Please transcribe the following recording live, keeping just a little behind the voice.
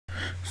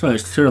So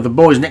it's the turn of the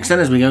boys next then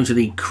as we go to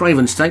the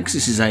Craven Stakes.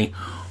 This is a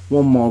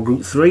 1 mile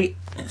Group 3.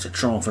 It's a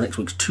trial for next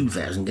week's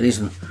 2,000 guineas,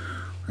 and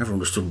I never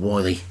understood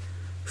why the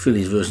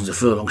Fillies version's a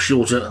furlong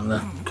shorter and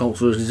the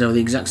Colts version is over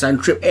the exact same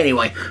trip.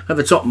 Anyway, at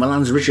the top,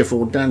 Milan's Richer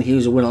for Dan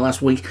Hughes, a winner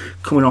last week,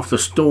 coming off the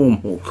storm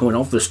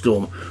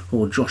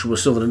for Joshua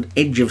Sutherland.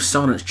 Edge of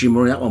Silence, Jim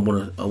Murray, that one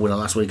won a winner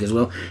last week as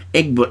well.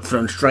 Egbert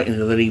thrown straight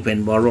into the deep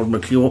end by Rod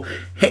McClure.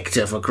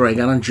 Hector for Craig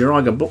Allen.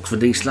 Jeriga Books for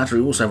D.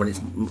 Slattery, also ran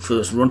its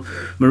first run.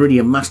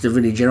 Meridian Master,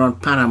 Vinnie Gerard.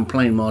 Padam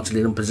Plain, Martin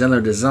Lidham.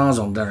 Pizzello de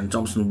Zarzon, Darren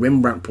Thompson.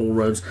 Rembrandt, Paul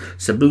Rhodes.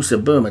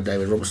 Sabusa Burma,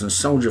 David Robertson.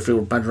 Soldier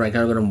Field, Padraig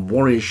Hogan. And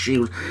Warriors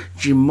Shield,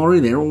 Jim Murray.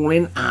 They're all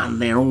in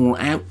and they're all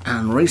out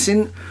and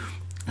racing.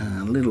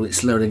 A little bit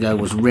slow to go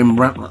was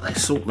Rembrandt, but they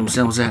sort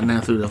themselves out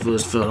now through the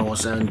first furlong or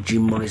so, and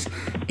Jim Murray's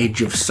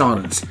Edge of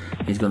Silence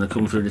is going to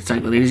come through to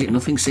take the lead. Is it?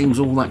 Nothing seems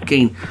all that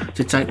keen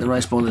to take the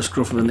race by the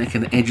scruff of the neck,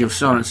 and Edge of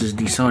Silence has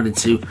decided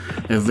to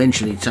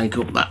eventually take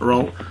up that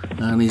role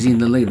and is in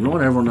the lead.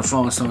 Right over on the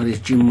far side is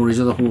Jim Murray's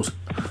other horse,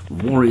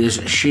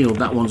 Warriors Shield.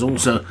 That one's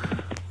also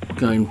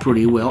going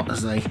pretty well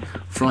as they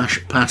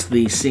flash past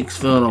the 6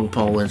 furlong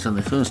pole then. So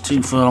the first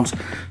 2 furlongs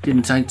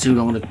didn't take too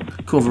long to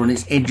cover, and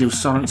it's Edge of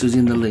Silence who's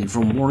in the lead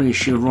from Warrior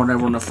Shield right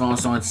over on the far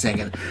side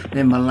second.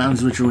 Then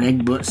Milan's Richer and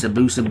Egbert.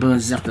 Sabusa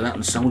Burns is after that,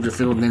 and Soldier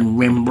Field, and then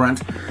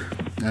Rembrandt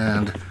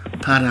and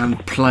Padan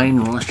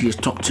Plain, last year's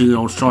top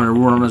 2-year-olds trying to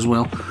run on as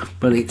well.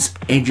 But it's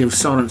Edge of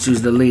Silence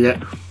who's the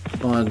leader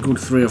by a good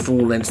 3 or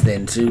 4 lengths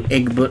then to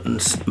Egbert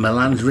and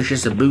Milan's Richer,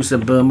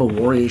 Sabusa Burma,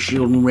 Warrior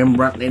Shield and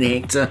Rembrandt. Then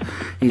Hector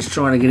is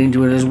trying to get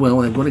into it as well.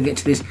 They've got to get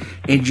to this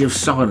Edge of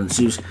Silence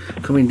who's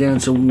coming down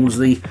towards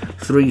the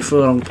 3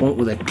 furlong point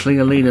with a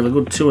clear lead of a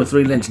good 2 or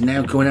 3 lengths.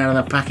 Now coming out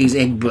of the pack is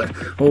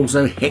Egbert.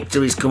 Also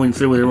Hector is coming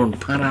through with a run.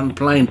 Padan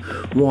Plain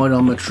wide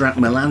on the track.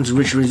 Milan's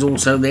Richer is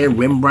also there.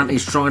 Rembrandt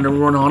is trying to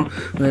run on.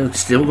 They've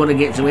still got to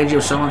get to Edge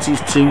of Silence.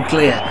 He's too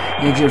clear.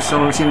 Edge of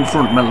Silence in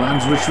front.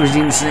 Milan's Richer is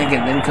in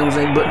second. Then comes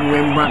Egbert and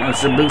Rembrandt and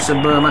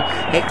Sabusa Burma.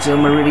 Hector,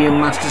 Meridian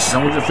Master,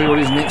 Soldier Field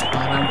is next.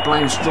 Padan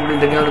Plain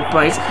struggling to go the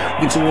pace.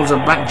 Looking towards the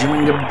back.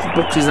 Jeringa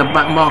Books is the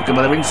back marker,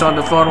 but they're inside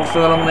the final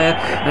furlong there,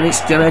 and it's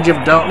still Edge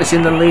of Darkness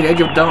in the lead. Edge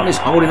of Darkness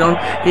holding on.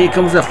 Here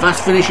comes the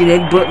fast finishing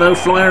Egbert though,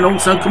 flying, and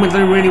also coming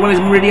through really well is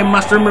Meridian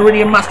Master, and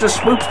Meridian Master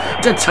swoops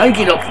to take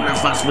it up from the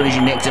fast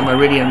finishing Hector.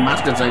 Meridian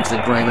Master takes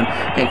the Craven.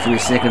 Hector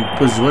is second.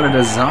 Puzzuela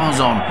de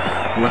Zarzon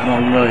ran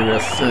on really the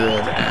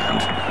third,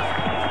 and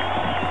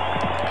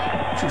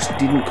just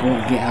didn't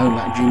quite get home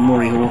that Jim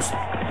Murray horse,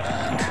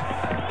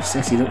 and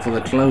set it up for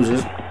the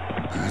closers.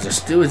 There's a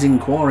steward's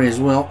inquiry as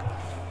well.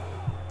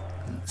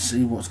 Let's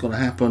see what's going to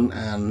happen,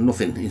 and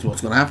nothing is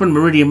what's going to happen.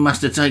 Meridian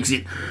Master takes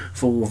it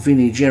for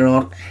Vinnie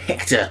Gerard.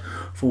 Hector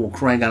for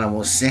Craig Allen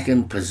was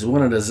second.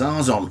 Pizzuela de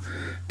Zarzon,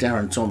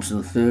 Darren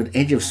Thompson third.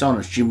 Edge of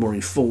Silence, Jim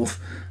Murray fourth,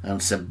 and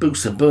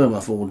Sabusa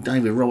Burma for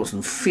David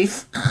Robertson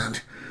fifth.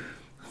 And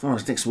as far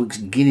as next week's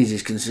Guineas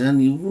is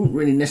concerned, you wouldn't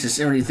really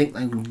necessarily think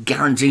they're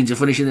guaranteed to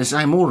finish in the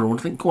same order. I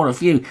would think quite a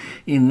few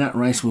in that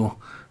race will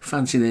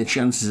fancy their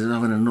chances of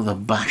having another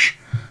bash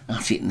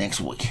at it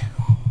next week.